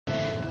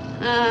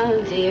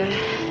Oh, dear.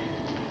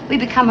 We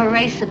become a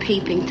race of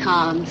peeping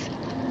Toms.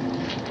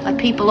 What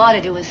people ought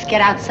to do is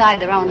get outside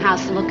their own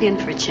house and look in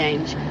for a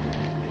change.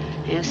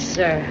 Yes,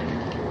 sir.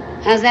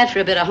 How's that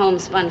for a bit of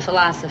homespun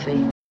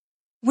philosophy?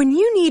 When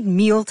you need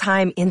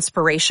mealtime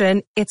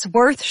inspiration, it's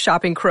worth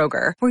shopping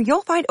Kroger, where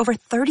you'll find over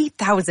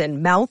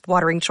 30,000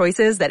 mouth-watering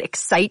choices that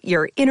excite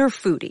your inner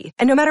foodie.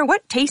 And no matter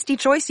what tasty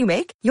choice you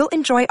make, you'll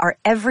enjoy our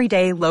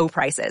everyday low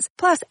prices,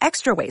 plus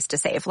extra ways to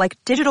save, like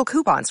digital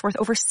coupons worth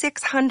over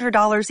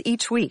 $600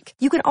 each week.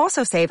 You can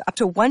also save up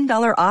to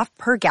 $1 off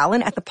per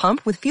gallon at the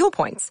pump with fuel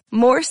points.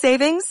 More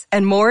savings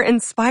and more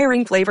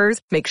inspiring flavors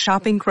make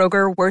shopping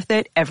Kroger worth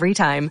it every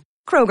time.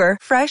 Kroger,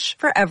 fresh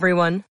for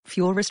everyone.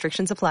 Fuel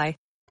restrictions apply.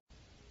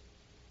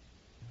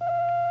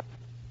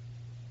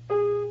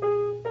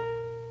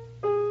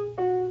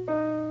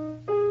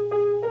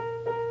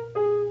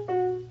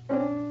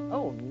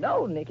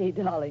 No, Nicky,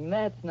 darling,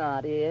 that's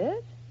not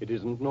it. It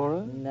isn't,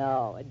 Nora?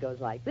 No, it goes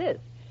like this.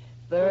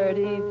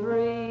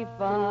 33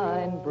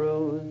 fine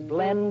brews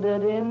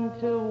blended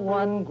into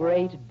one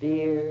great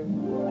beer.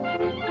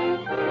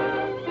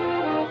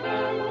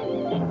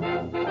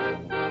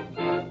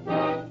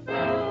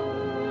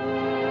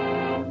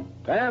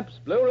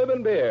 Pabst Blue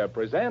Ribbon Beer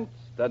presents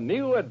The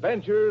New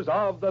Adventures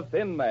of the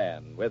Thin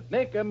Man with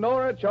Nick and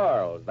Nora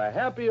Charles, the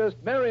happiest,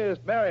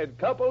 merriest married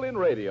couple in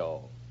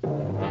radio.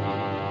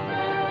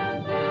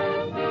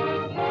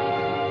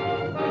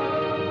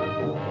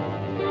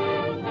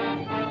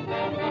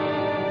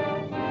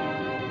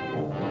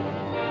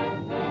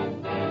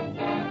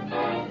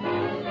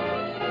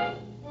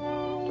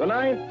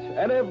 Tonight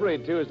and every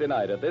Tuesday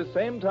night at this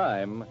same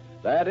time,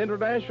 that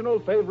international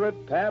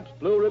favorite Pabst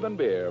Blue Ribbon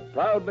Beer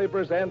proudly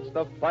presents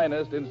the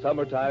finest in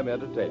summertime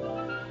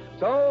entertainment.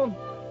 So,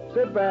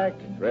 sit back,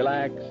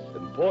 relax,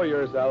 and pour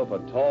yourself a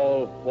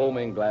tall,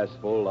 foaming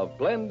glassful of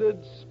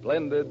blended,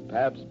 splendid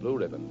Pabst Blue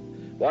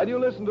Ribbon, while you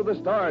listen to the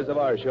stars of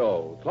our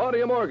show,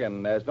 Claudia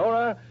Morgan as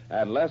Nora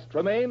and Les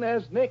Tremaine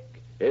as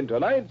Nick, in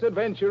tonight's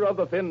adventure of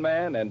the Thin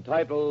Man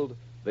entitled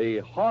The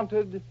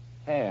Haunted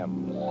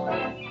Hams.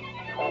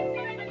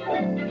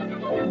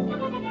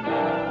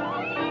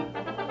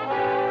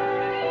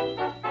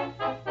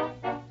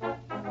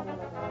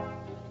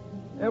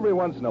 Every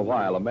once in a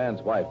while, a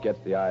man's wife gets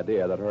the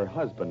idea that her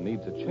husband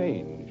needs a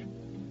change.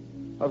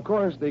 Of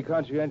course, the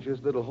conscientious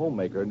little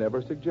homemaker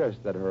never suggests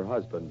that her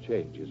husband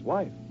change his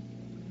wife.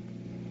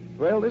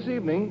 Well, this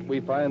evening,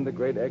 we find the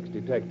great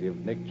ex-detective,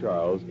 Nick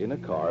Charles, in a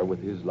car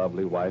with his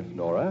lovely wife,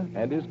 Nora,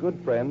 and his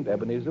good friend,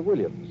 Ebenezer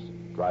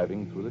Williams,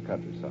 driving through the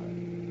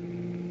countryside.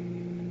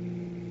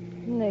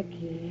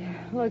 Nicky,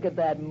 look at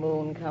that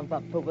moon come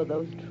up over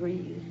those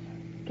trees.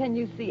 Can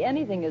you see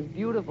anything as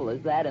beautiful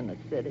as that in the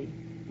city?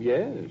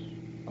 Yes.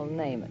 Oh,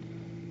 name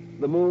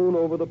it. The moon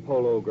over the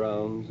polo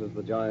grounds as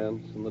the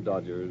Giants and the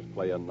Dodgers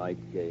play a night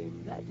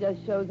game. That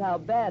just shows how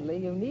badly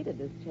you needed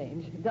this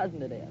change,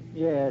 doesn't it, Ed?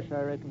 Yes,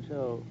 I reckon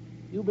so.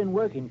 You've been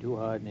working too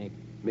hard, Nick.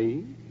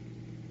 Me?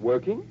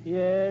 Working?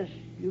 Yes,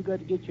 you got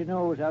to get your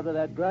nose out of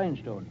that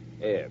grindstone.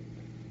 Eb,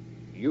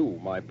 you,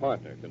 my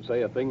partner, can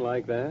say a thing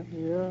like that?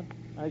 Yeah,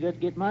 I got to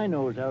get my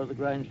nose out of the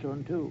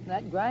grindstone, too.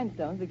 That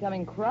grindstone's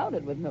becoming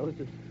crowded with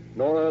noses.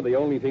 Nora, the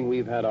only thing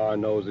we've had our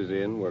noses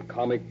in were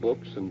comic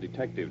books and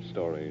detective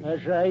stories.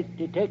 That's right.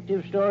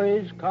 Detective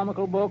stories,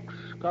 comical books,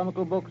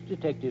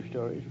 detective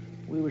stories.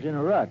 We was in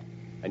a rut.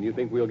 And you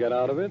think we'll get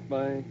out of it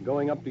by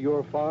going up to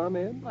your farm,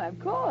 Ed? Why, of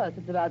course.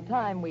 It's about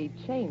time we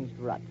changed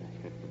ruts.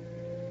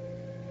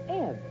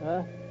 Ed.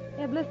 Huh?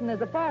 Ed, listen,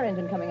 there's a fire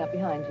engine coming up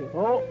behind you.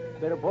 Oh,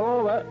 better pull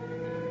over.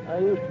 I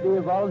used to be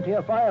a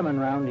volunteer fireman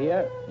around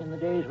here in the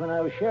days when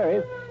I was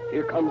sheriff.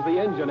 Here comes the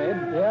engine,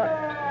 Ed.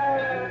 Yeah.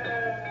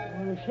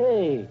 Well,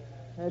 say,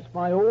 that's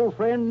my old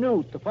friend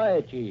Newt, the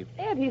fire chief.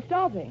 Ed, he's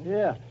stopping.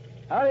 Yeah.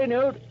 Howdy,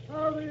 Newt.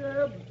 Howdy,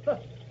 Eb.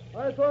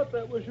 I thought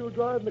that was you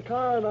driving the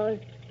car, and I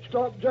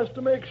stopped just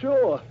to make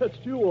sure. That's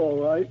you,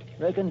 all right.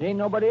 Reckon ain't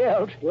nobody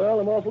else. Well,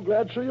 I'm awful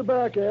glad to see you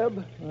back,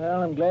 Eb.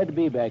 Well, I'm glad to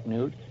be back,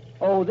 Newt.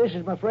 Oh, this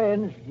is my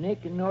friends,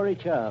 Nick and Nora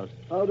Charles.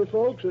 Howdy,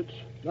 folks. It's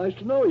nice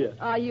to know you.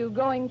 Are you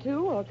going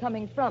to or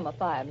coming from a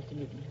fire, Mr.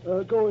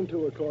 Newton? Going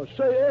to, of course.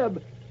 Say,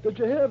 Eb, did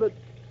you hear that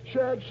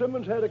Shad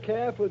Simmons had a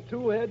calf with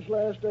 2 heads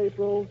last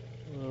April?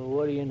 Well,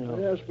 what do you know?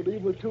 Yes, but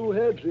even with 2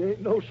 heads, he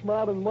ain't no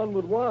smarter than one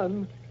with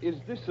one. Is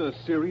this a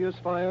serious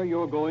fire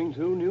you're going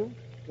to, Newt?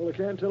 Well, I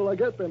can't till I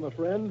get there, my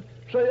friend.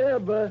 Say,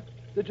 Eb,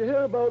 did you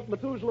hear about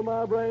Methuselah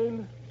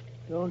Marbrain?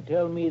 Don't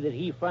tell me that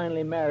he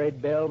finally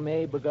married Belle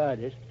May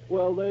Bogardus.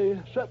 Well, they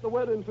set the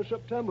wedding for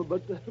September,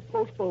 but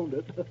postponed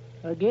it.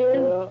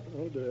 Again? Yeah,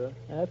 oh dear.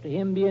 After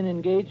him being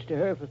engaged to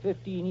her for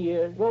 15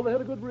 years? Well, they had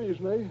a good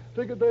reason. They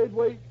figured they'd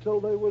wait till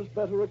they was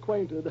better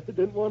acquainted. They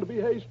didn't want to be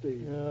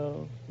hasty.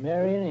 No.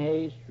 Marry in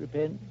haste,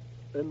 repent.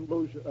 And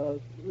lose,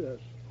 yes.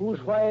 Whose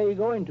fire are you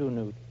going to,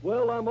 Newt?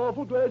 Well, I'm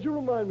awful glad you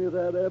remind me of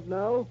that, Eb,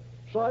 now.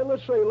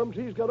 Silas Salem's,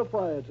 he's got a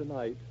fire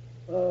tonight.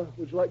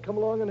 Would you like to come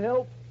along and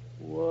help?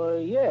 Well,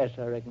 yes,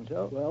 I reckon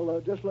so.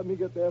 Well, just let me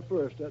get there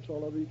first. That's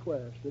all I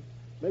request. It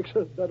makes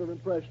a better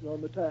impression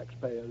on the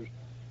taxpayers.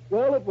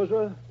 Well, it was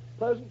a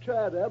pleasant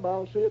chat, Eb.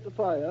 I'll see you at the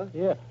fire.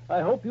 Yeah, I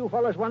hope you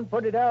fellas won't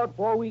put it out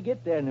before we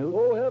get there, Newt.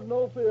 Oh, have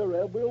no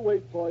fear, Eb. We'll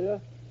wait for you.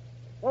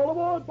 All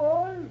aboard,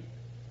 boys.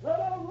 Let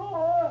out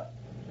roar.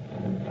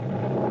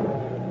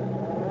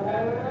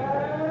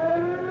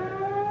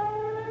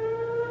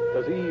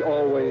 Does he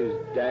always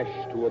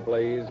dash to a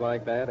blaze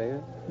like that,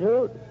 Ed?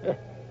 Newt?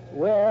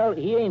 Well,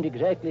 he ain't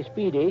exactly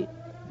speedy,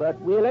 but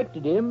we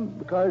elected him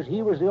because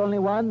he was the only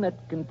one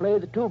that can play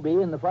the tubby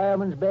in the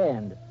fireman's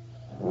band.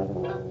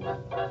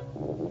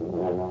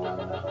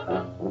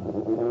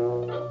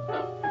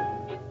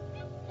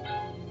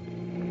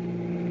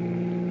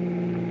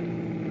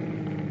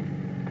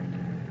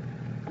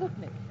 Look,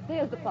 Nick,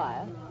 there's the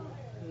fire.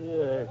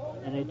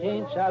 And it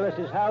ain't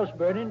Silas's house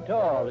burning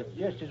tall. It's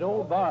just his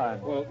old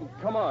barn. Well,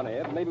 come on,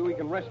 Ed. Maybe we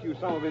can rescue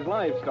some of his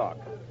livestock.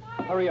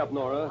 Hurry up,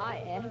 Nora. I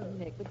am,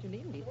 Nick, but you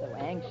needn't be so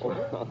anxious.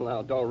 Oh,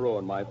 now, don't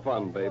ruin my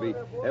fun, baby.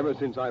 Ever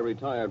since I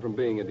retired from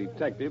being a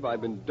detective,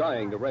 I've been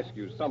dying to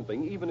rescue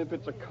something, even if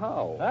it's a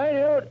cow. Hi,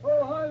 Newt.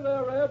 Oh, hi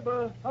there,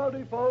 Eb.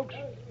 Howdy, folks.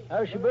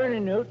 How's she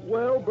burning, Newt?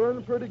 Well,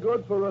 burning pretty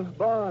good for a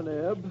barn,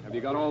 Eb. Have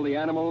you got all the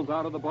animals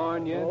out of the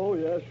barn yet? Oh,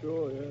 yeah,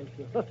 sure,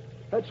 yes.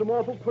 Had some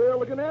awful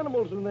queer-looking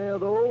animals in there,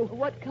 though.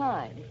 What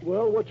kind?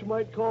 Well, what you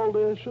might call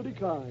the city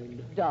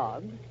kind.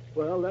 Dogs?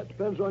 Well, that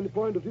depends on your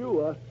point of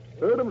view. I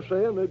heard them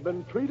saying they'd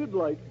been treated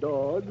like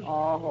dogs.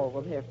 Oh,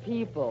 well, they're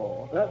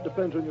people. That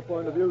depends on your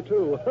point of view,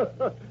 too.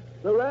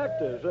 They're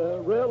actors,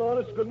 real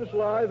honest-goodness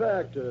live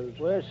actors.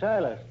 Where's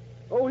Silas?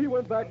 Oh, he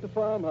went back to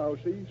farmhouse.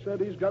 He said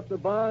he's got the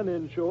barn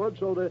insured,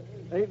 so there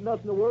ain't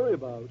nothing to worry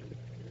about.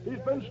 He's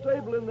been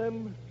stabling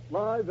them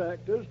live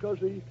actors because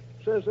he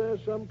says there's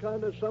some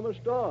kind of summer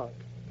stock.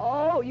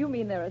 Oh, you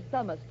mean they're a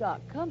summer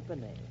stock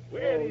company.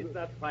 Where is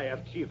that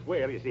fire chief?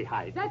 Where is he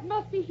hiding? That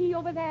must be he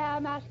over there,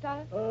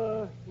 Master.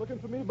 Looking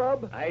for me,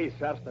 Bob? I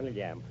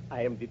certainly am.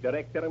 I am the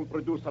director and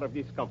producer of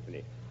this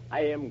company.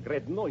 I am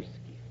Grednoisky.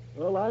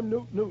 Well, I'm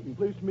Newt Newton.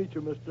 Pleased to meet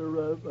you,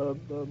 Mr.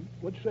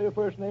 What'd you say your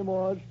first name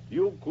was?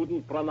 You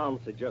couldn't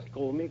pronounce it. Just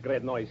call me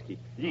Grednoisky.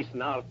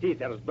 Listen, our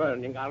theater's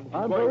burning.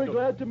 I'm very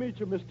glad to meet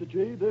you, Mr.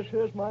 G. This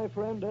here's my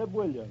friend, Eb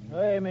Williams.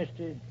 Hey,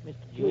 Mr.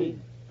 G.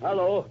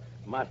 Hello,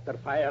 Master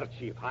Fire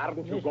Chief.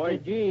 Aren't you going?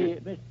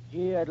 Mr.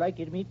 G, I'd like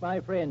you to meet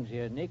my friends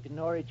here, Nick and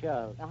Nori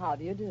Charles. Now, how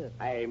do you do?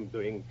 I'm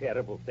doing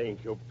terrible,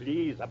 thank you.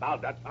 Please,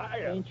 about that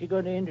fire. Ain't you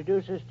going to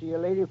introduce us to your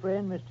lady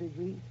friend, Mr.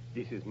 G?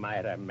 This is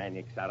Myra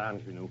Mannix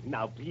Arangenu.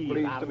 Now, please.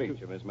 Pleased to meet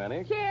you, Miss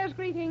Mannix. Cheers,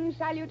 greetings,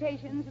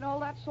 salutations, and all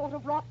that sort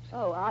of rot.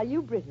 Oh, are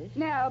you British?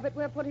 No, but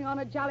we're putting on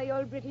a jolly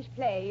old British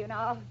play, you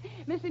know.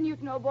 Mr.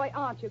 Newton, old boy,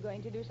 aren't you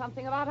going to do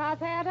something about our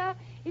theater?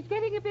 It's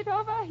getting a bit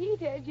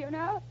overheated, you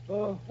know.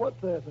 What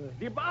theater?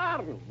 The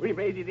barn. We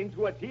made it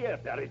into a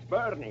theater. It's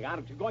burning.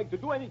 Aren't you going to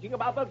do anything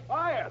about that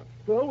fire?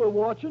 Well, we're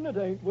watching it,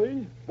 ain't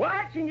we?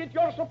 Watching it?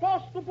 You're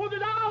supposed to put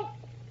it out.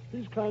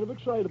 He's kind of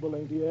excitable,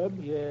 ain't he,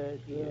 Eb? Yes.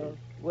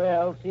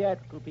 Well,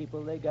 theatrical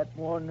people, they got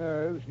more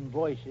nerves and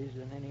voices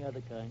than any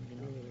other kind, you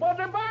know. But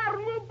the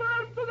barn will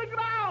burn to the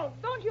ground.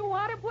 Don't you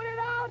want to put it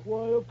out?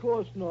 Why, of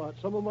course not.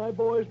 Some of my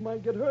boys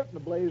might get hurt in a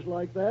blaze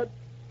like that.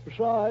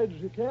 Besides,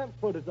 you can't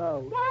put it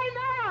out. Why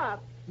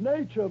not?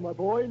 Nature, my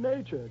boy,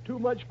 nature. Too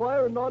much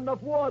fire and not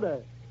enough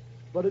water.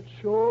 But it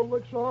sure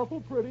looks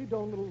awful pretty,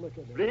 don't it? Look at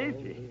it.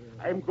 Pretty?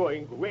 I'm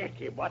going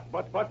wacky. What?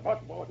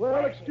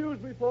 Well, excuse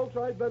me, folks.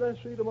 I'd better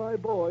see to my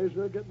boys.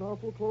 They're getting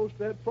awful close to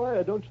that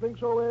fire. Don't you think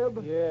so,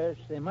 Eb? Yes,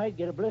 they might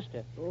get a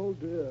blister. Oh,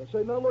 dear.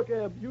 Say, now, look,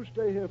 Eb, you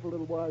stay here for a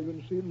little while. You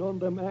can see none of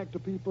them actor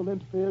people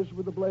interferes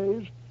with the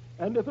blaze.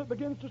 And if it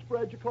begins to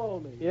spread, you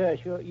call me. Yeah,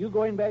 sure. You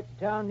going back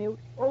to town, Newt?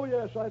 Oh,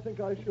 yes, I think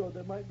I should.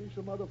 There might be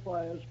some other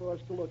fires for us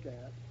to look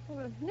at.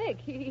 Well, Nick,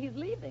 he's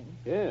leaving.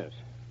 Yes.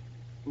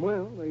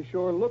 Well, they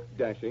sure look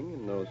dashing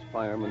in those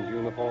firemen's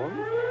uniforms.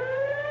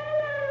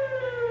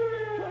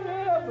 Say,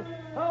 Eb,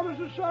 how does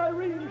the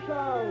siren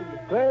sound?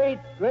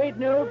 Great,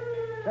 Newt.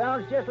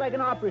 Sounds just like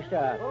an opera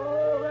star.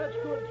 Oh, that's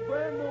good. It's a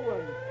brand new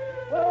one.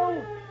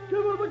 Well,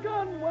 give her the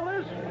gun,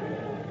 Willis.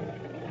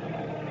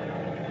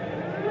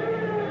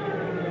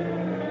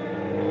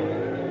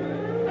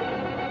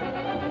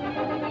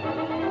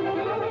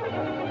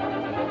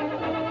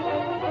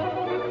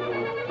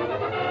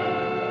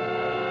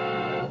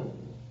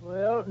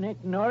 Well, Nick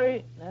and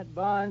Nori, that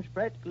barn's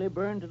practically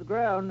burned to the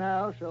ground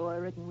now, so I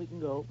reckon we can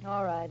go.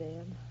 All right,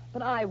 Ed.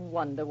 But I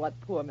wonder what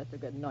poor Mr.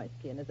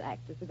 Grodnoisky and his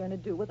actors are going to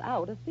do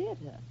without a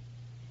theater.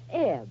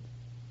 Ed,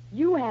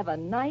 you have a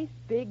nice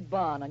big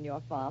barn on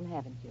your farm,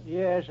 haven't you?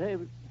 Yes,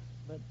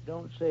 but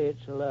don't say it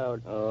so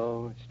loud.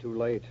 Oh, it's too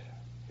late.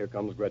 Here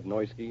comes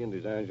Grednoisky and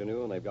his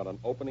ingenue, and they've got an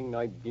opening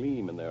night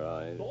gleam in their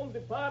eyes. Don't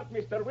depart,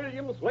 Mr.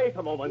 Williams. Wait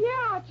a moment.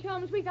 Yeah,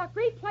 chums, we got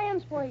great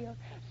plans for you.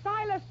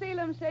 Silas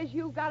Salem says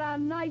you've got a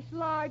nice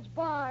large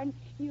barn.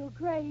 You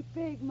great,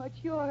 big,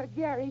 mature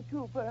Gary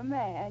Cooper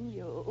man,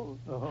 you.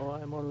 Oh,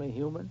 I'm only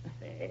human.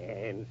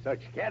 And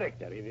such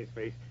character in his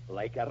face,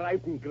 like a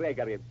ripened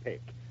Gregory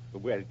Peck.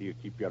 Where do you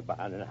keep your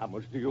barn, and how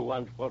much do you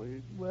want for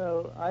it?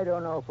 Well, I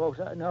don't know, folks.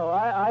 No,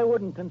 I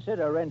wouldn't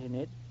consider renting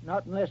it.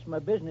 Not unless my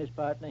business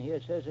partner here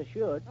says I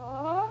should.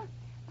 Oh?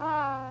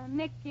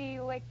 Nicky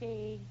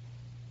Wicky.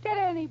 Did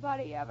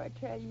anybody ever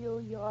tell you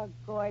you're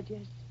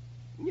gorgeous?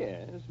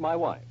 Yes, my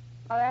wife.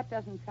 Oh, that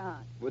doesn't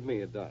count. With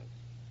me, it does.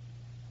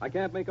 I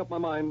can't make up my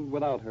mind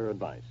without her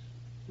advice.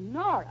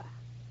 Nora.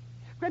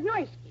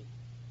 Gradnoisky,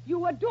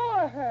 you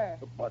adore her.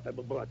 But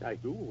I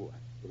do.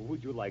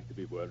 Would you like to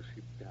be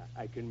worshipped?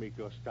 I can make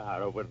you a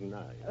star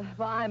overnight.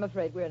 Well, I'm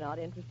afraid we're not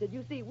interested.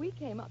 You see, we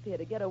came up here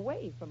to get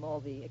away from all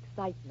the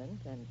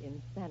excitement and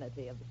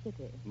insanity of the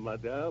city.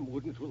 Madame,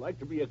 wouldn't you like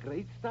to be a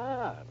great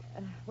star?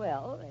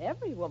 Well,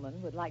 every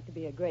woman would like to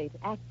be a great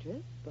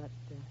actress, but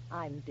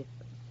I'm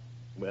different.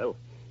 Well,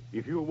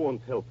 if you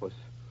won't help us,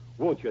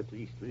 won't you at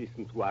least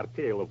listen to our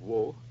tale of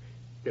woe?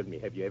 Tell me,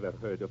 have you ever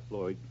heard of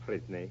Floyd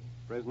Fresnay?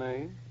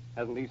 Fresnay?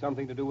 Hasn't he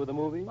something to do with the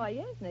movie? Why,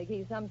 yes, Nick,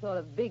 he's some sort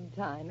of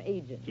big-time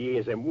agent. He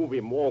is a movie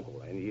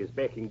mogul, and he is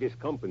backing this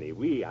company.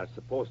 We are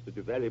supposed to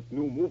develop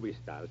new movie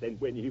stars, and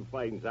when he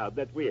finds out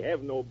that we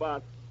have no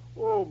bar,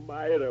 oh,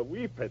 Myra,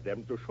 weep at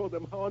them to show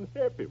them how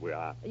unhappy we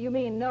are. You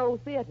mean no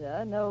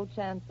theater, no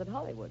chance at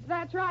Hollywood?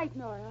 That's right,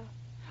 Nora.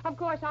 Of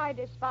course, I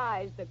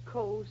despise the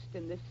coast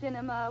and the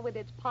cinema with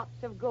its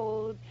pots of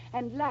gold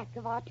and lack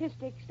of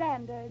artistic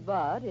standards.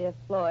 But if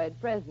Floyd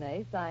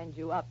Fresnay signed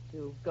you up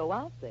to go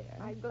out there...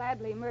 I'd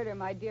gladly murder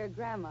my dear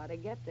grandma to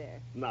get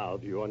there. Now,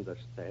 do you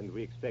understand?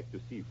 We expect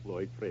to see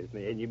Floyd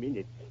Fresnay any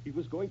minute. He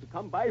was going to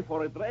come by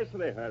for a dress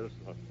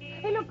rehearsal.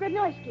 Hey, look,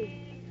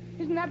 Gradnoisky.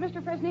 Isn't that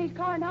Mr. Fresnay's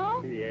car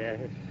now?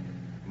 Yes.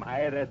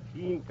 Myra,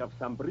 think of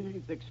some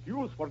brilliant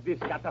excuse for this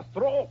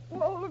catastrophe.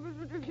 Well,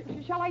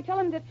 shall I tell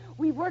him that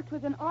we worked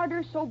with an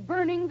ardor so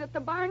burning that the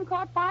barn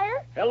caught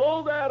fire?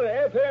 Hello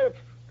there, FF.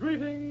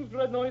 Greetings,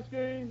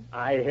 Gradnoisky.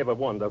 I have a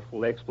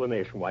wonderful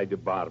explanation why the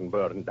barn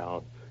burned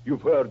down.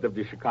 You've heard of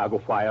the Chicago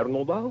fire,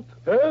 no doubt?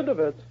 Heard of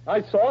it.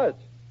 I saw it.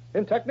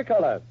 In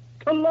Technicolor.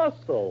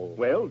 Colossal.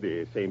 Well,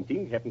 the same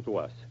thing happened to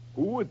us.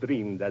 Who would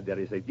dream that there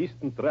is a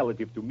distant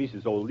relative to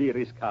Mrs.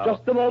 O'Leary's cow?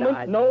 Just a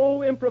moment.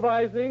 No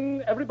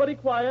improvising. Everybody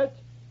quiet.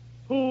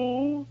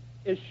 Who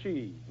is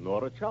she?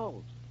 Nora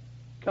Charles.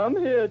 Come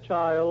here,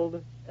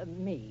 child.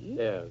 Me?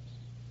 Yes.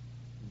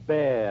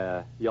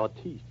 Bare your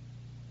teeth.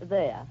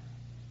 There.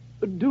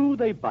 Do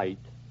they bite?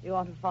 You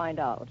ought to find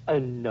out.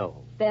 No.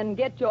 Then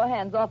get your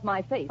hands off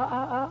my face.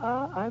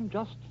 I'm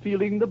just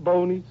feeling the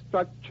bony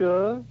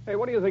structure. Hey,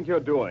 what do you think you're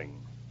doing?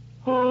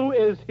 Who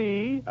is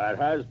he? Her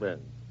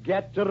husband.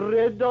 Get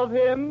rid of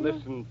him.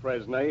 Listen,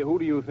 Fresnay, who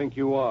do you think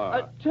you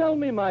are? Tell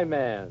me, my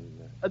man,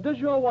 does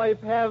your wife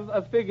have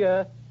a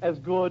figure as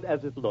good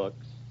as it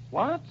looks?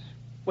 What?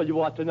 Well, you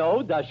ought to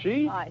know, does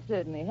she? I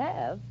certainly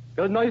have.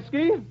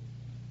 Gradnoisky,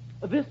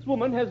 this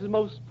woman has the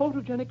most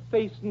photogenic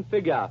face and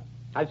figure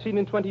I've seen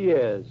in 20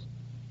 years.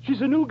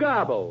 She's a new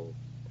Garbo.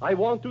 I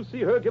want to see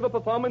her give a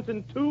performance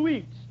in 2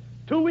 weeks.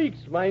 2 weeks,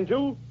 mind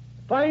you.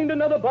 Find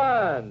another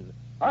barn.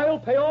 I'll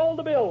pay all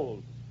the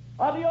bills.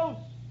 Adios.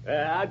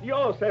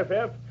 Adios,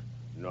 FF.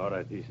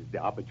 Nora, this is the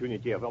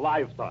opportunity of a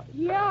lifetime.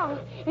 Yeah,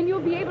 and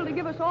you'll be able to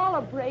give us all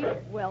a break.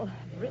 Well,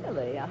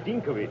 really,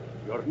 Think of it.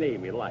 Your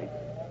name in lights.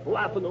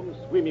 Platinum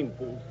swimming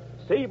pools.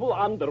 Sable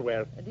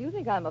underwear. do you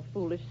think I'm a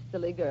foolish,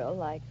 silly girl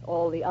like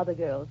all the other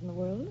girls in the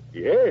world?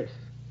 Yes.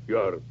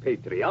 You're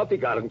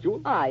patriotic, aren't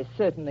you? I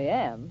certainly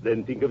am.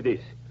 Then think of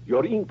this.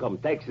 Your income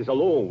taxes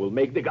alone will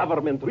make the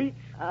government rich.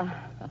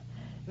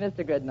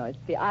 Mr.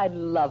 Gradnoisky, I'd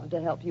love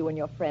to help you and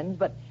your friends,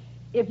 but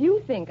if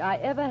you think I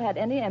ever had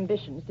any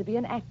ambitions to be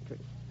an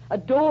actress,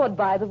 adored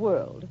by the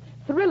world,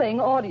 thrilling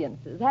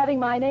audiences, having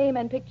my name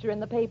and picture in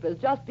the papers,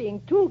 just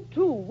being too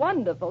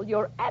wonderful,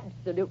 you're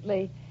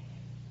absolutely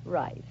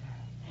right.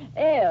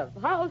 Ev,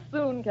 how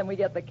soon can we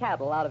get the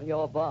cattle out of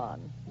your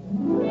barn?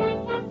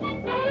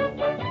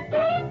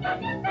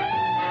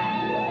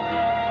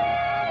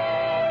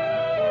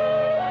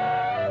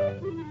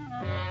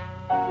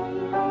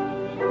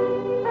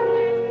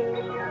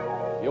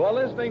 You are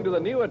listening to the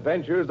new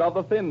adventures of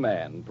the Thin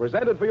Man,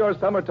 presented for your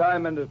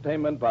summertime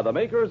entertainment by the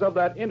makers of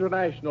that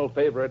international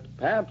favorite,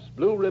 Pabst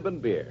Blue Ribbon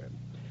Beer.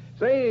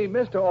 Say,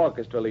 Mr.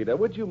 Orchestra Leader,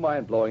 would you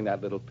mind blowing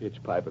that little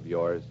pitch pipe of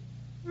yours?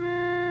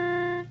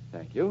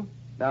 Thank you.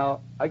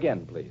 Now,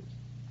 again, please.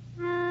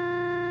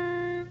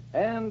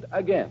 And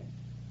again.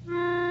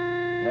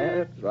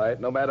 That's right.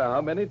 No matter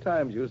how many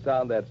times you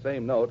sound that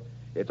same note,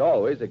 it's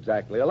always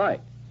exactly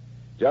alike.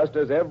 Just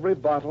as every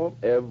bottle,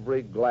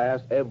 every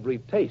glass, every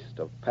taste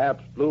of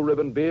Pabst Blue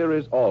Ribbon Beer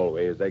is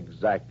always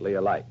exactly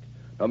alike,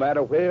 no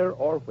matter where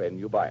or when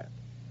you buy it.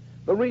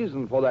 The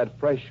reason for that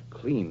fresh,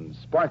 clean,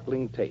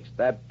 sparkling taste,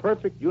 that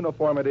perfect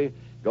uniformity,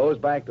 goes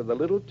back to the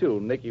little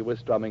tune Nicky was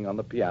strumming on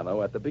the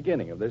piano at the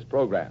beginning of this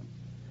program.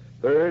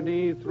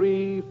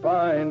 33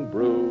 fine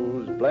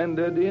brews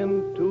blended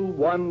into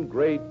one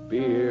great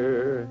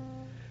beer.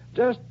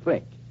 Just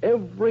think,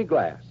 every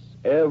glass,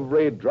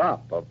 every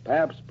drop of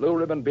Pabst Blue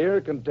Ribbon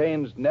Beer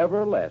contains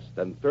never less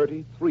than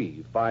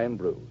 33 fine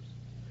brews.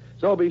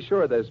 So be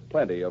sure there's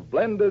plenty of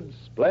blended,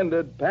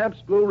 splendid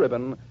Pabst Blue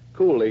Ribbon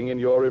cooling in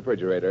your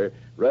refrigerator,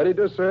 ready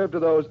to serve to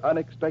those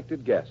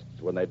unexpected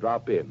guests when they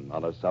drop in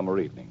on a summer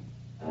evening.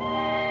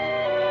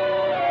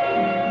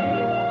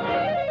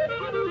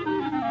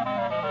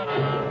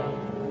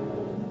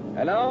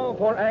 And now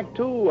for Act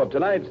Two of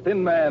tonight's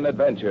Thin Man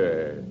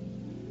adventure.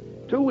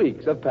 2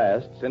 weeks have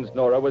passed since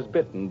Nora was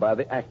bitten by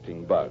the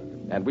acting bug,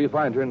 and we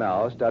find her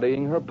now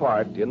studying her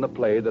part in the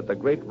play that the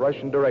great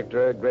Russian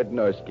director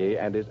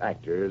Grednorsky and his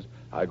actors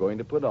are going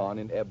to put on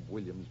in Eb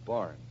Williams'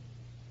 barn.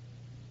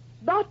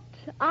 But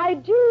I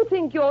do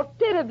think you're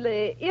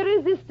terribly,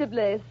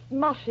 irresistibly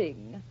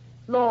smushing,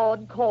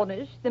 Lord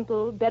Cornish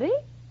Thimpleberry.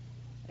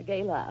 A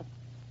gay laugh.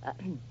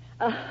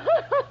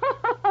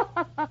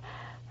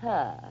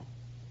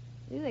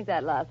 You think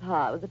that last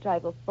ha was a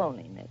trifle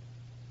phony, Nick?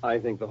 I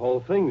think the whole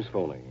thing's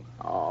phony.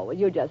 Oh, well,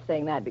 you're just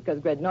saying that because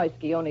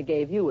Grednoisky only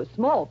gave you a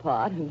small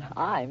part and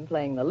I'm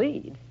playing the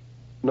lead.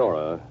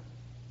 Nora,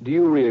 do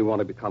you really want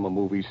to become a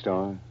movie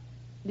star?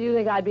 Do you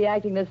think I'd be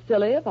acting this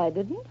silly if I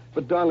didn't?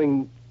 But,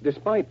 darling,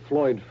 despite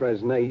Floyd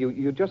Fresnay,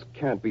 you just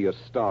can't be a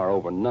star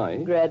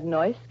overnight.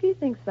 Grednoisky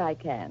thinks I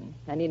can,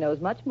 and he knows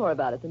much more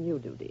about it than you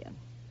do, dear.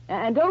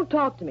 And don't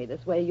talk to me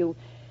this way. You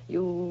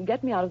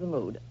get me out of the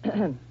mood.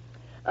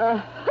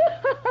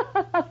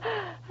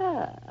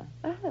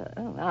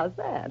 How's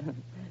that?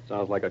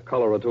 Sounds like a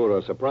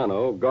coloratura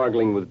soprano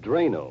gargling with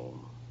Drano.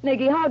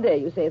 Nicky, how dare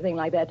you say a thing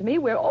like that to me?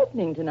 We're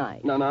opening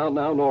tonight. Now,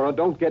 Nora,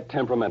 don't get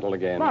temperamental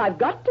again. Well, I've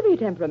got to be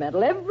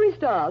temperamental. Every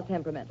star's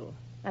temperamental.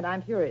 And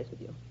I'm furious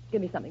with you.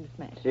 Give me something to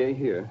smash.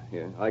 Here.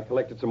 I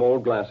collected some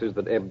old glasses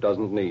that Eb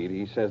doesn't need.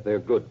 He says they're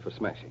good for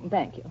smashing.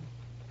 Thank you.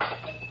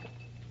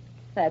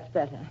 That's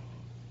better.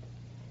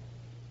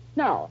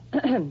 Now,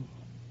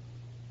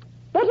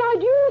 but I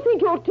do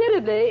think you're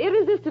terribly,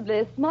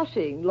 irresistibly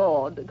smushing,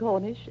 Lord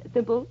Cornish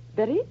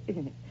Thimpleberry.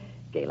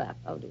 Gay laugh.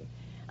 Oh, dear.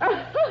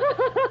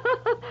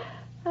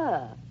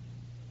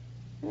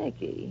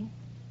 Nicky,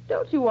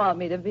 don't you want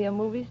me to be a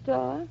movie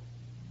star?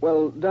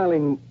 Well,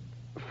 darling,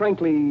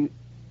 frankly,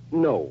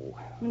 no.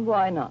 And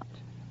why not?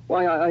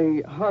 Why,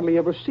 I hardly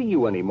ever see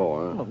you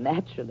anymore. Well,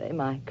 naturally,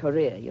 my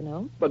career, you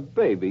know. But,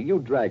 baby, you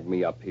dragged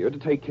me up here to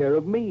take care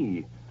of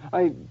me.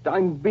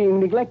 I'm being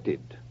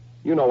neglected.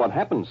 You know what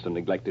happens to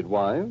neglected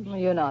wives. Well,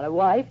 you're not a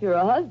wife, you're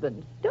a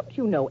husband. Don't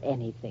you know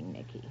anything,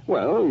 Nicky?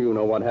 Well, you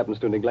know what happens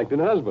to neglected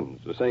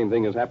husbands. The same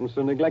thing as happens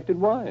to neglected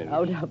wives.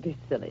 Oh, don't be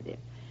silly, dear.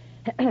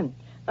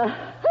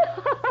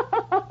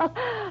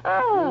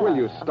 Will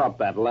you stop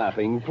that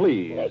laughing,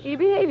 please? Nicky,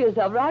 behave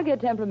yourself or I'll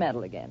get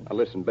temperamental again. Now,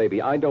 listen,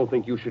 baby, I don't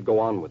think you should go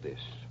on with this.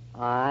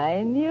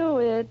 I knew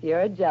it.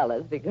 You're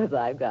jealous because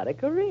I've got a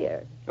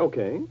career.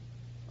 Okay.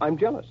 I'm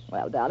jealous.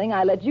 Well, darling,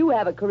 I let you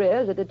have a career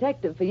as a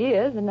detective for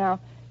years, and now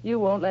you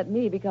won't let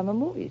me become a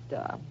movie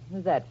star.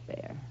 Is that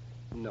fair?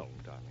 No,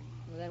 darling.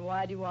 Well, then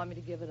why do you want me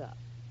to give it up?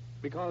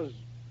 Because...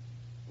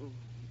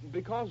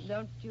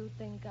 Don't you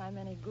think I'm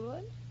any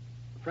good?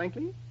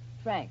 Frankly?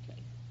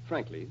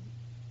 Frankly.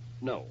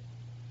 No.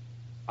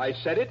 I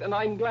said it, and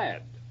I'm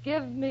glad.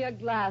 Give me a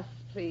glass,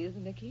 please,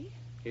 Nicky.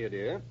 Here,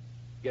 dear.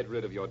 Get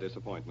rid of your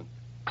disappointment.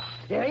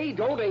 Hey,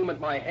 don't aim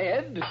at my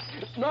head.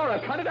 Nora,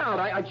 cut it out.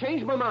 I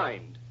changed my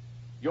mind.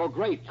 You're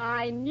great.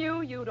 I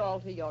knew you'd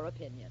alter your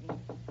opinion.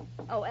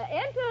 Oh,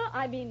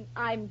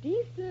 I'm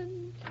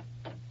decent.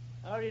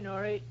 Howdy,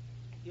 Norrie.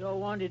 You're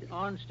wanted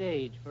on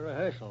stage for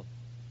rehearsal.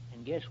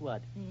 And guess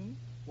what?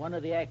 One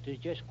of the actors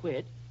just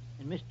quit,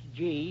 and Mr.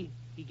 G,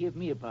 he give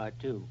me a part,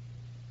 too.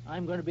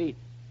 I'm going to be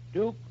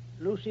Duke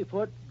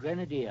Lucyfoot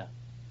Grenadier.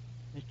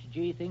 Mr.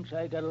 G thinks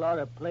I got a lot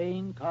of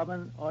plain,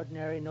 common,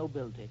 ordinary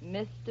nobility.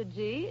 Mr.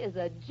 G is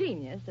a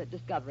genius at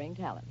discovering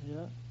talent.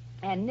 Yeah?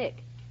 And,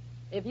 Nick,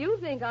 if you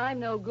think I'm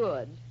no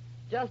good,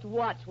 just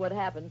watch what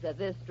happens at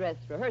this dress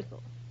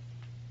rehearsal.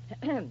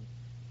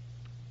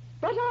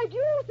 But I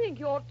do think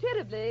you're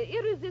terribly,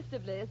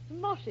 irresistibly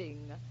smushing,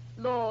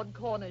 Lord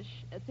Cornish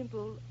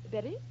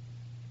Thimpleberry.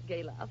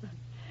 Gay laugh.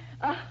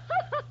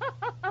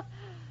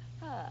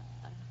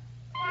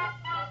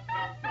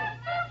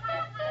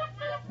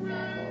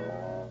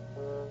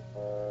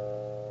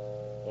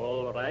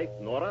 All right,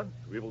 Nora,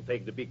 we will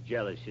take the big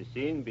jealousy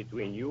scene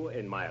between you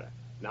and Myra.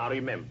 Now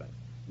remember,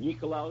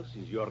 Nikolaus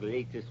is your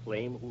latest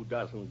flame who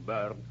doesn't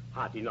burn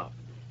hot enough.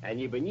 And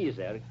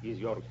Ebenezer is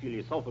your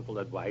philosophical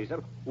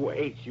advisor who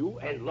hates you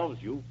and loves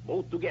you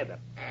both together.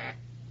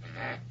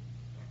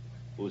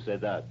 Who said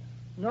that?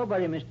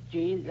 Nobody, Mr.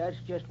 G. That's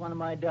just one of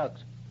my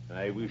ducks.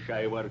 I wish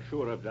I were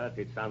sure of that.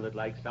 It sounded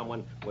like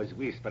someone was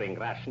whispering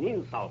Russian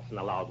insults in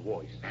a loud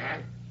voice.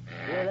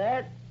 Hear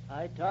that?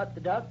 I taught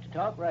the duck to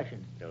talk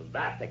Russian. Well,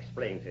 that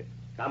explains it.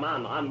 Come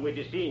on with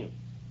the scene.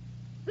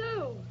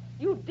 So,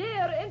 you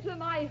dare enter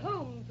my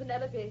home,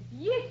 Penelope?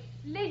 Yes,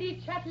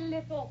 Lady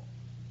Chatterlithorpe,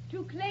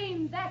 to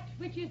claim that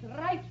which is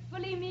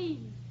rightfully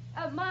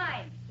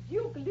mine.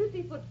 Duke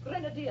Lucyfoot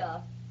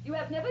Grenadier, you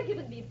have never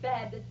given me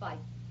bad advice.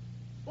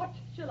 What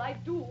shall I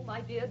do,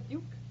 my dear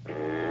Duke?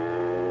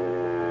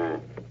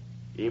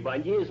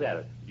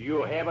 Ebenezer, do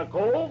you have a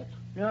cold?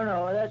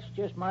 No, that's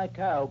just my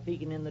cow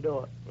peeking in the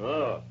door.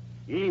 Oh,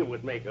 he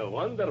would make a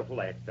wonderful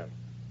actor.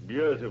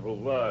 Beautiful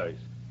voice.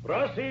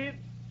 Proceed.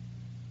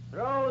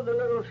 Throw the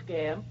little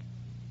scamp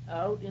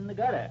out in the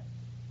gutter,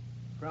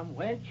 from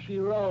whence she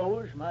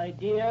rose, my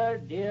dear,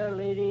 dear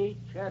Lady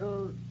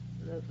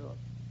Chatterlithorpe.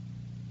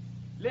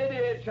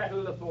 Lady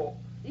Chatterlithorpe,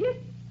 Yes,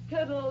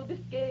 Colonel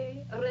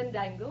Biscay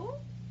Rendango?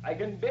 I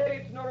can bear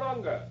it no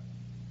longer.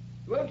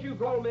 Won't you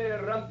call me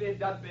Rumpy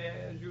Dumpy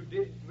as you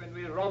did when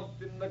we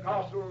romped in the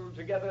castle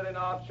together in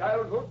our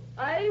childhood?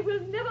 I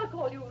will never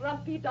call you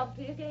Rumpy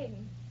Dumpy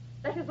again.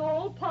 That is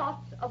all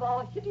part of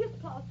our hideous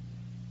past.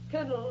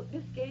 Colonel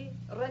Biscay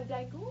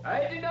Rendango?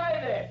 I deny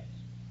that.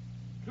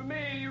 To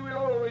me, you will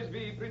always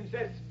be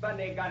Princess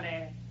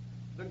Bunny-Gunny,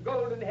 the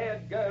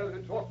golden-haired girl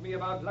who taught me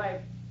about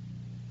life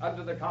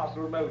under the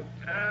castle moat.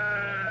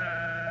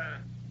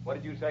 What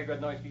did you say,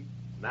 Grodnoisky?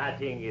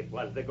 Nothing. It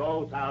was the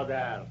goat out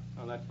there.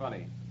 Oh, that's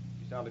funny.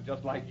 He sounded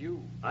just like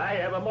you. I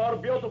have a more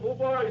beautiful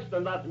voice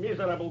than that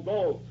miserable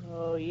goat.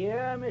 Oh,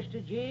 yeah,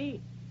 Mr.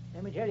 G?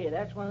 Let me tell you,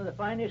 that's one of the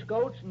finest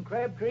goats in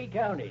Crabtree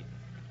County.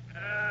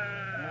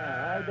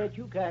 Now, I bet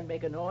you can't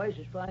make a noise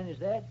as fine as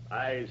that.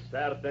 I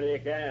certainly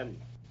can.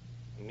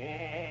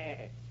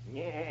 Nyeh,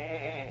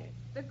 nyeh.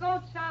 The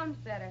goat sounds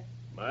better.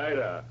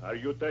 Myra, are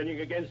you turning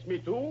against me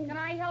too? Can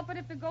I help it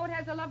if the goat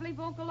has a lovely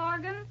vocal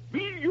organ? Will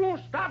you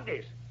stop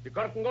this? The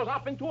curtain goes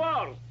up in 2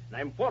 hours, and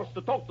I'm forced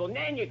to talk to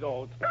Nanny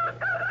Goat.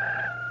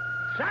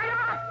 Shut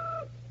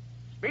up!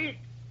 Speak!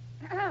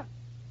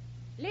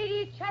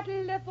 Lady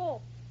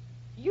Chattel-le-Fort,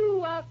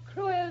 you are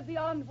cruel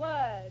beyond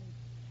words.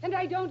 And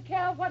I don't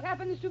care what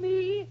happens to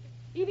me,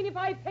 even if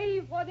I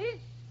pay for this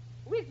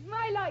with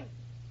my life.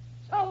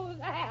 So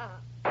there.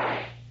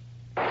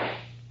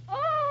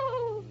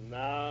 Oh!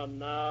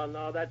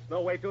 No, that's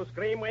no way to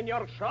scream when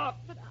you're shot.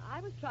 But I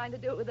was trying to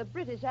do it with a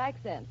British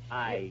accent.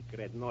 Aye,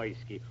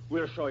 Grodnoisky,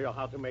 we'll show you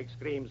how to make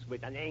screams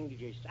with an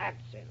English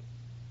accent.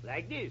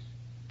 Like this.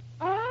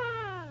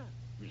 Ah!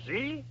 You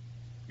see?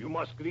 You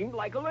must scream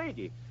like a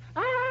lady.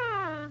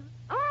 Ah!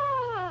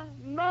 Ah!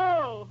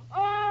 No!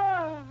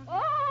 Oh!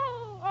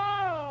 Oh!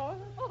 Oh!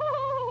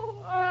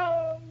 Oh!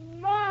 Oh!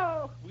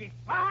 No! With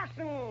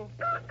passion!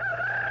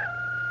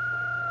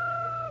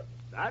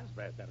 That's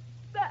better.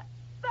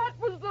 That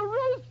was the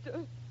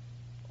rooster.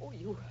 Oh,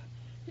 you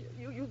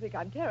think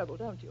I'm terrible,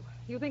 don't you?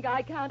 You think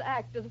I can't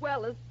act as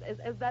well as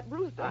that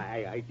rooster?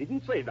 I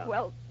didn't say that.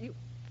 Well,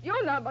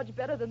 you're not much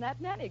better than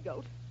that nanny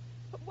goat.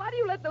 Why do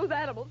you let those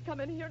animals come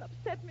in here and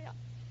upset me?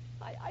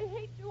 I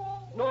hate you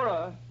all.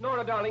 Nora,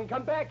 darling,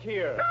 come back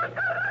here.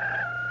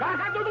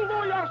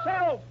 Cock-a-doodle-doo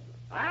yourself!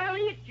 I'll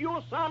eat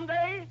you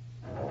someday.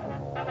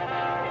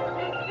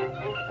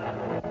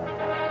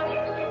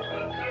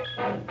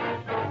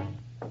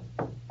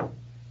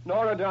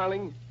 Nora,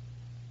 darling,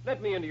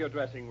 let me into your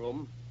dressing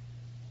room.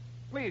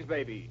 Please,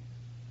 baby.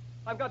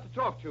 I've got to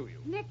talk to you.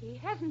 Nicky,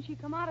 hasn't she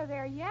come out of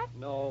there yet?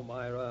 No,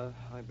 Myra.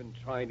 I've been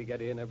trying to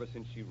get in ever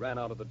since she ran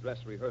out of the dress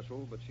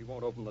rehearsal, but she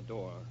won't open the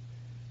door.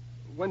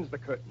 When's the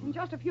curtain? In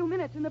just a few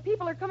minutes, and the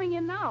people are coming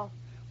in now.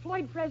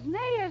 Floyd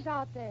Fresnay is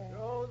out there.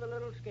 Throw the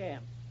little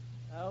scamp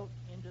out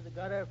into the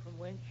gutter from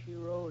whence she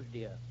rose,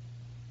 dear.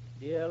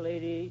 Dear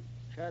Lady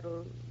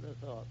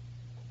Chattel-le-Fort.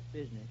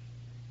 Business.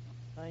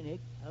 Hi,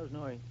 Nick. How's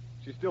Norrie?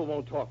 She still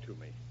won't talk to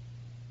me.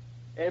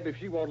 Eb, if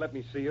she won't let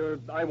me see her,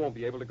 I won't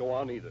be able to go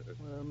on either.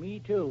 Well,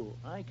 me too.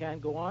 I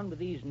can't go on with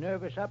these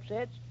nervous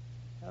upsets.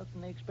 How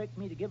can they expect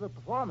me to give a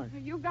performance?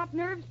 You got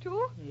nerves,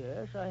 too?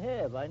 Yes, I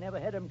have. I never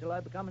had them till I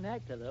become an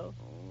actor, though.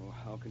 Oh,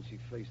 how can she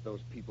face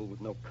those people with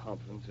no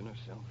confidence in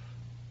herself?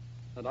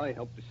 And I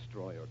helped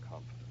destroy her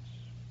confidence.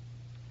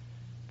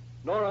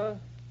 Nora,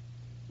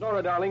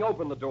 darling,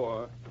 open the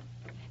door.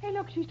 Hey,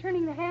 look, she's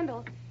turning the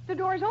handle. The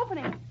door's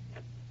opening.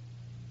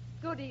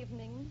 Good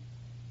evening,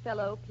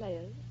 fellow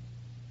players.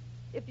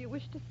 If you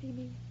wish to see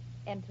me,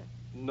 enter.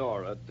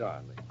 Nora,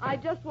 darling. I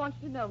just want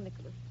you to know,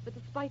 Nicholas, that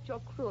despite your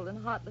cruel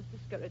and heartless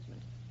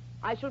discouragement,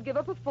 I shall give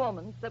a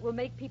performance that will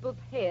make people's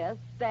hair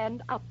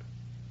stand up.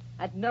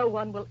 And no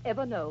one will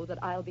ever know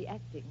that I'll be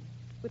acting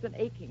with an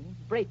aching,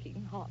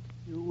 breaking heart.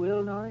 You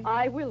will, Norrie?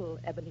 I will,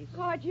 Ebenezer.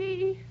 Oh,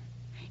 gee,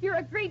 you're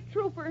a great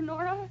trooper,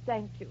 Nora.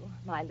 Thank you,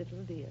 my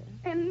little dear.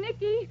 And,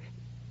 Nicky,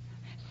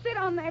 sit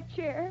on that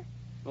chair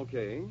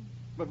Okay,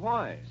 but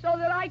why? so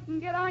that I can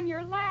get on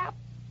your lap.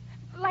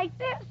 Like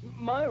this.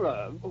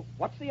 Myra,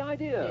 what's the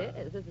idea?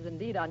 Yes, this is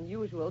indeed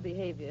unusual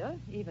behavior,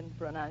 even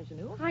for an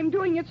ingenue. I'm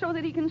doing it so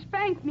that he can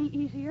spank me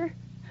easier.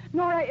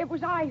 Nora, it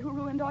was I who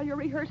ruined all your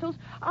rehearsals.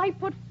 I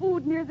put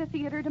food near the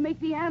theater to make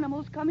the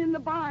animals come in the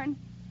barn.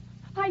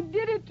 I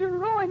did it to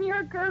ruin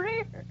your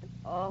career.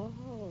 Oh,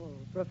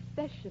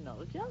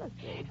 professional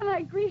jealousy. And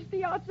I greased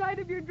the outside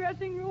of your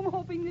dressing room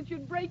hoping that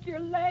you'd break your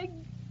leg.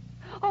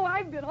 Oh,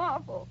 I've been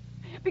awful.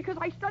 Because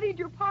I studied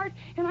your part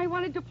and I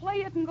wanted to play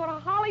it and go to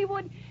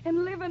Hollywood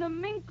and live in a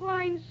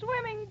mink-lined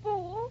swimming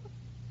pool.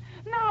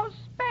 Now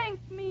spank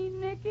me,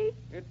 Nicky.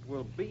 It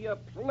will be a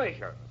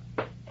pleasure.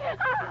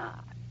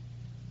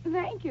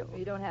 Thank you.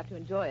 You don't have to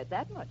enjoy it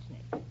that much,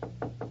 Nick.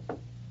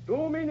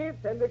 2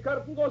 minutes and the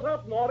curtain goes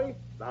up, Norrie.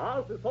 The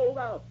house is sold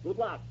out. Good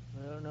luck.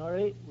 Well,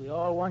 Norrie, we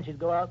all want you to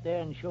go out there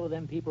and show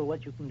them people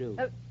what you can do.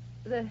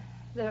 There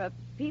are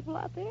people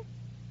out there?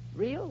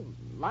 Real,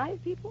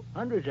 live people?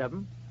 Hundreds of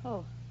them.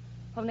 Oh,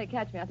 Nick,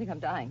 catch me. I think I'm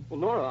dying. Well,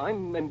 Nora,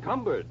 I'm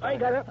encumbered. I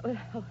got it.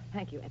 Oh,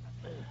 thank you, Eb.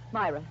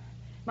 Myra,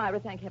 Myra,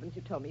 thank heavens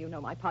you told me you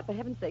know my part. For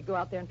heaven's sake, go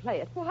out there and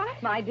play it.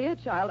 What? My dear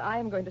child, I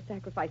am going to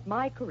sacrifice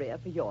my career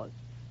for yours.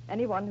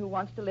 Anyone who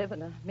wants to live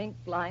in a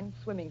mink-lined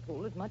swimming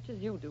pool as much as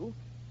you do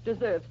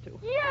deserves to.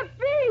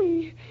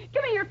 Yippee!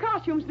 Give me your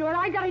costumes, Nora.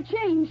 I gotta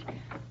change.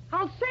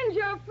 I'll send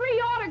you a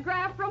free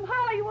autograph from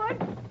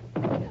Hollywood.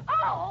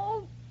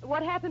 Oh!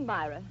 What happened,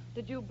 Myra?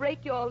 Did you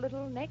break your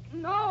little neck?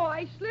 No,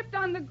 I slipped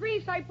on the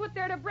grease I put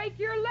there to break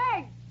your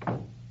leg.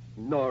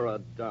 Nora,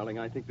 darling,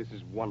 I think this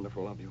is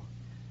wonderful of you.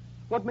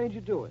 What made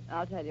you do it?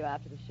 I'll tell you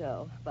after the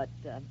show. But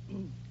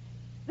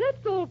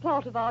that's all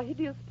part of our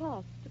hideous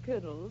past,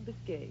 Colonel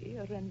Biscay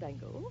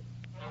Rendangle.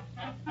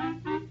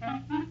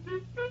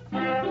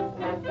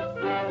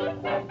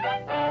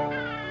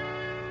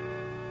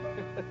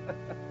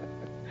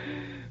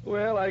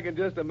 Well, I can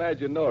just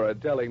imagine Nora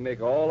telling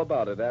Nick all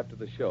about it after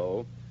the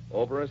show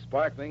over a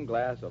sparkling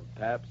glass of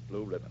Pabst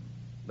Blue Ribbon,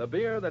 the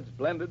beer that's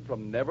blended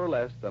from never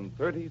less than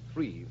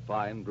 33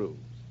 fine brews.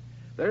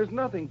 There's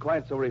nothing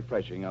quite so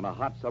refreshing on a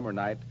hot summer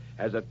night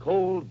as a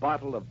cold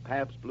bottle of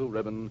Pabst Blue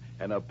Ribbon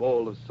and a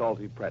bowl of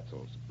salty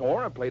pretzels,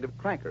 or a plate of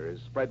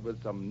crackers spread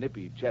with some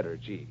nippy cheddar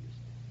cheese.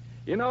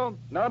 You know,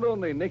 not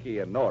only Nicky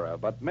and Nora,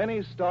 but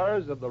many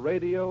stars of the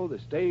radio, the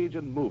stage,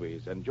 and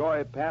movies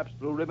enjoy Pabst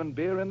Blue Ribbon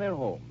beer in their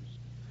homes.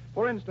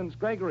 For instance,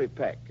 Gregory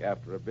Peck,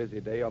 after a busy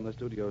day on the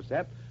studio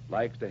set,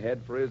 likes to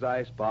head for his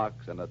ice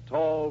box and a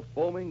tall,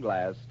 foaming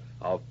glass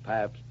of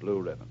Pabst Blue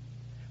Ribbon.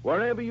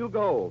 Wherever you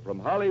go, from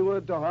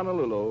Hollywood to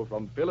Honolulu,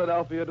 from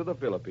Philadelphia to the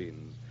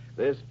Philippines,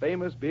 this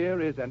famous beer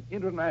is an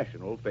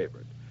international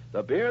favorite.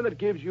 The beer that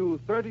gives you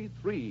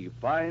 33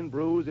 fine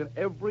brews in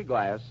every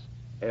glass,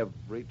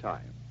 every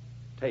time.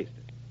 Taste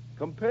it.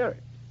 Compare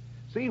it.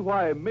 See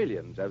why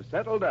millions have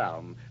settled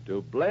down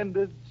to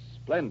blended,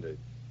 splendid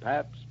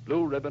Pabst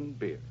Blue Ribbon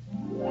beer.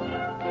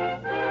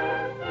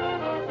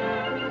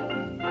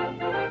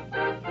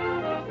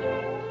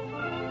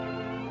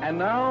 And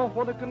now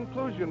for the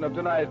conclusion of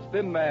tonight's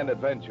Thin Man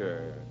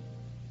adventure.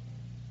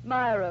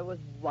 Myra was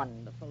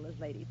wonderful as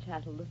Lady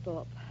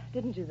Chatterthorpe.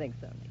 Didn't you think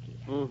so, Nicky?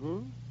 Mm-hmm.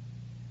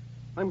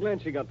 I'm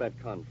glad she got that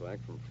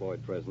contract from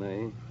Floyd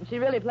Fresnay. She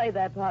really played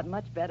that part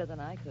much better than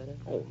I could have.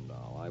 Oh,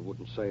 no, I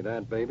wouldn't say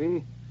that,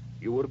 baby.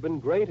 You would have been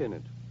great in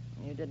it.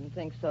 You didn't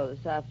think so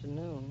this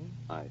afternoon.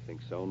 I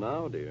think so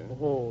now, dear.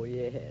 Oh,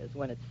 yes,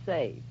 when it's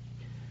safe.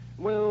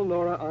 Well,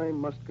 Nora, I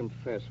must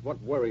confess,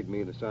 what worried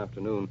me this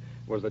afternoon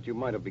was that you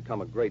might have become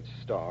a great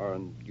star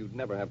and you'd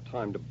never have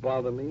time to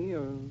bother me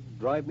or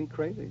drive me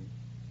crazy.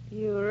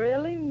 You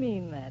really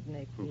mean that,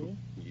 Nicky?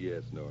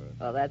 Yes, Nora.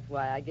 Well, that's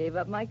why I gave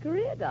up my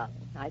career,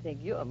 darling. I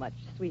think you're much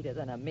sweeter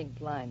than a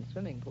mink-lined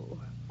swimming pool.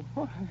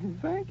 Oh,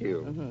 thank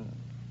you. Mm-hmm.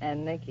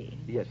 And Nicky.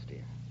 Yes,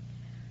 dear.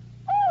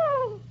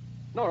 Oh!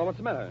 Nora, what's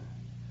the matter?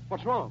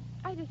 What's wrong?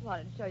 I just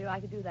wanted to show you I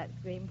could do that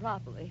scream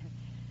properly.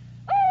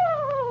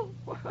 Oh!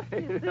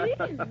 You see?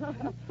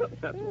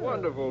 That's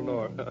wonderful,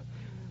 Nora.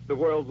 The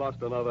world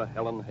lost another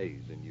Helen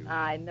Hayes in you.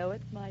 I know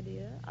it, my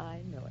dear.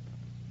 I know it.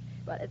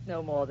 But it's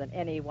no more than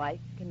any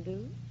wife can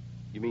do.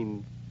 You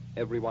mean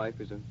every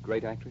wife is a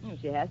great actress?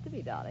 She has to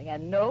be, darling.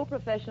 And no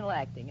professional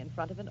acting in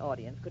front of an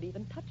audience could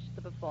even touch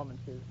the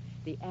performances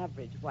the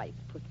average wife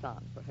puts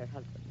on for her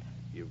husband.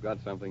 You've got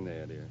something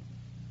there, dear.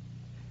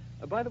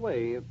 By the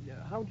way,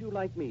 how'd you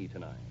like me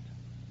tonight?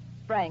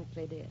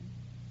 Frankly, dear.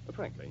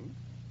 Frankly?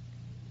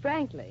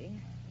 Frankly,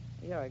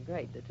 you're a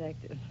great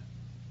detective.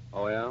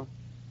 Oh, yeah?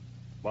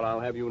 Well,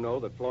 I'll have you know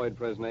that Floyd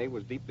Fresnay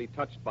was deeply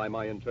touched by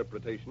my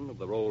interpretation of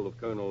the role of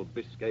Colonel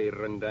Biscay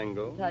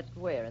Rendangle. Touched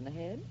where, in the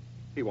head?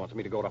 He wants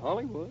me to go to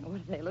Hollywood.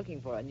 What are they looking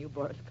for, a new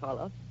Boris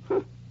Karloff?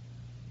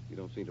 You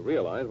don't seem to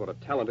realize what a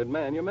talented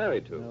man you're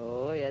married to.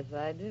 Oh, yes,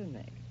 I do,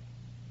 Nick.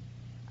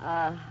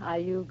 Are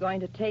you going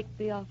to take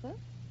the offer?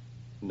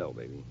 No,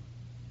 baby.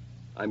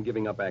 I'm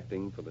giving up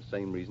acting for the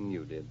same reason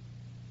you did.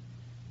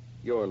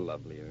 You're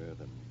lovelier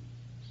than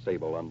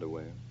sable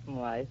underwear.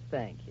 Why,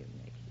 thank you,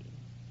 Nicky.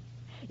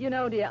 You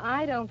know, dear,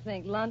 I don't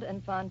think Lunt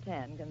and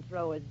Fontaine can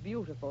throw as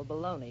beautiful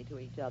baloney to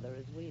each other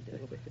as we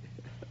do.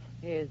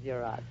 Here's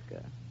your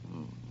Oscar.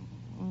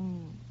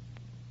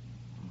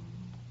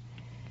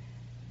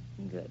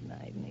 Good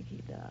night,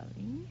 Nicky,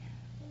 darling.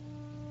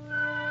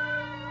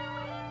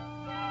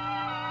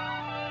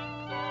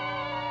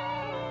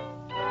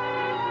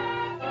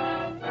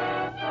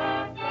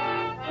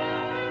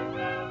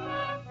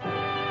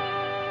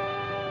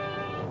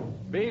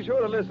 Be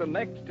sure to listen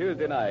next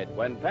Tuesday night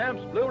when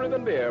Pabst Blue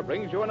Ribbon Beer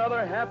brings you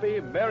another happy,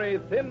 merry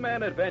Thin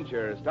Man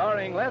adventure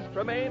starring Les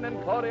Tremaine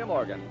and Claudia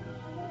Morgan.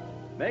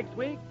 Next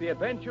week, the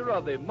adventure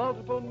of the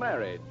multiple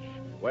marriage,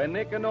 when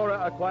Nick and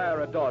Nora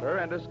acquire a daughter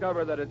and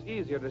discover that it's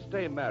easier to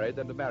stay married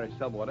than to marry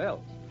someone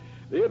else.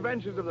 The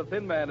Adventures of the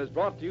Thin Man is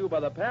brought to you by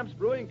the Pabst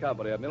Brewing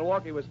Company of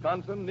Milwaukee,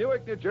 Wisconsin,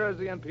 Newark, New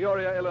Jersey, and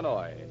Peoria,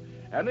 Illinois.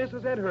 And this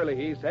is Ed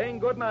Hurley saying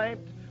good night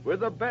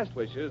with the best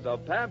wishes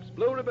of Pabst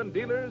Blue Ribbon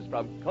dealers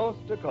from coast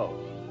to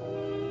coast.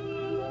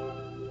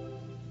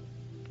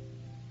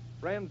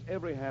 Friends,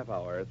 every half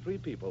hour, 3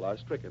 people are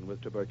stricken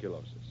with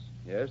tuberculosis.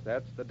 Yes,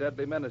 that's the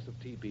deadly menace of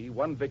TB,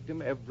 1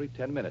 victim every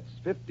 10 minutes,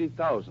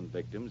 50,000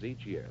 victims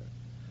each year.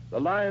 The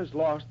lives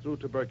lost through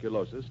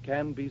tuberculosis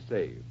can be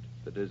saved.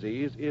 The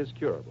disease is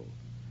curable.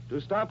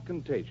 To stop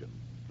contagion,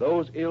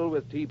 those ill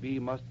with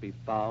TB must be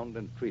found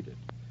and treated.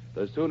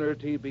 The sooner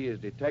TB is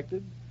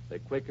detected, the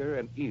quicker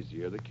and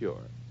easier the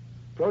cure.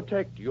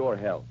 Protect your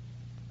health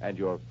and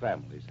your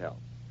family's health.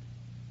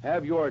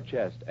 Have your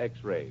chest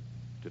x-rayed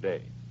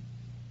today.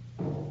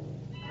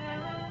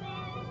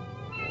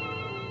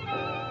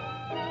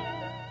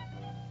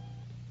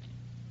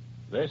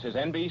 This is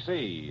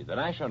NBC, the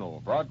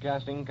national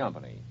broadcasting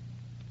company.